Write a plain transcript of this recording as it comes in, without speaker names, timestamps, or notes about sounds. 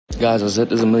Guys, I said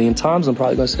this a million times. I'm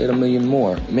probably going to say it a million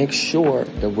more. Make sure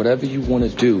that whatever you want to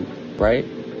do, right?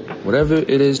 Whatever it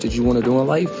is that you want to do in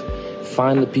life,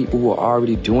 find the people who are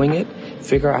already doing it.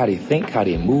 Figure out how they think, how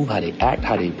they move, how they act,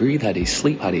 how they breathe, how they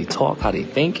sleep, how they talk, how they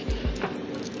think.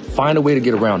 Find a way to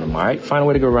get around them, all right? Find a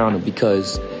way to get around them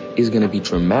because it's going to be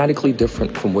dramatically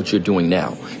different from what you're doing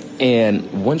now.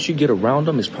 And once you get around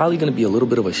them, it's probably going to be a little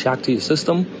bit of a shock to your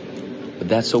system, but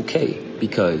that's okay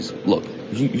because, look,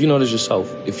 you know this yourself.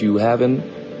 If you haven't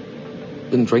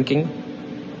been drinking,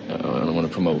 I don't want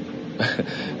to promote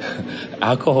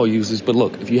alcohol users, but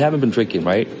look, if you haven't been drinking,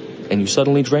 right, and you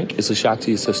suddenly drink, it's a shock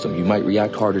to your system. You might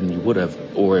react harder than you would have,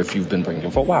 or if you've been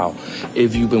drinking for a while.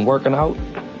 If you've been working out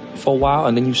for a while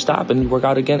and then you stop and you work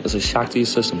out again, it's a shock to your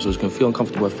system, so it's going to feel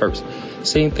uncomfortable at first.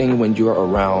 Same thing when you're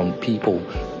around people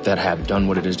that have done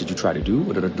what it is that you try to do,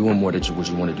 or that are doing more than what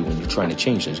you want to do when you're trying to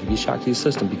change things. It's going to be a shock to your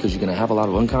system because you're going to have a lot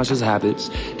of unconscious habits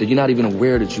that you're not even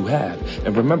aware that you have.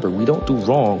 And remember, we don't do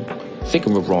wrong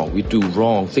thinking we're wrong. We do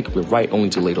wrong thinking we're right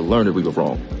only to later learn that we were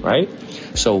wrong, right?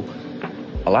 So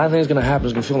a lot of things going to happen.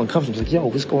 It's going to feel uncomfortable. It's like, yo,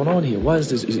 what's going on here? Why is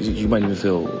this? You might even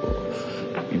feel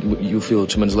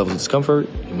tremendous levels of discomfort.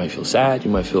 You might feel sad. You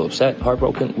might feel upset,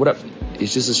 heartbroken, whatever.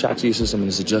 It's just a shock to your system, and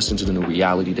it's adjusting to the new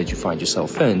reality that you find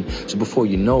yourself in. So before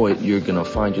you know it, you're going to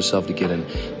find yourself to get in,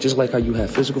 just like how you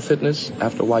have physical fitness,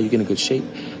 after a while you get in good shape,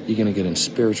 you're going to get in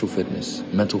spiritual fitness,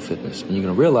 mental fitness. And you're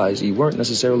going to realize you weren't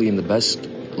necessarily in the best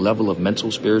level of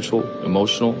mental, spiritual,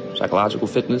 emotional, psychological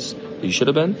fitness that you should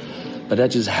have been. But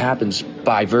that just happens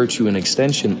by virtue and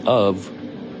extension of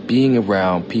being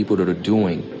around people that are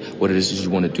doing what it is that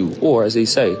you want to do. Or as they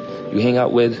say, you hang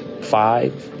out with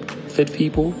 5 fit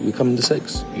people, you become to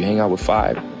 6. You hang out with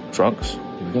 5 drunks,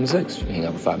 you become to 6. You hang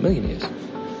out with 5 millionaires.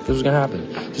 This is going to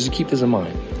happen. Just keep this in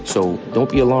mind. So don't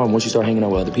be alarmed once you start hanging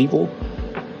out with other people.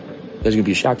 There's going to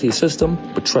be a shock to your system.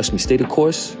 But trust me, stay the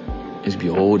course. It's going to be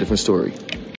a whole different story.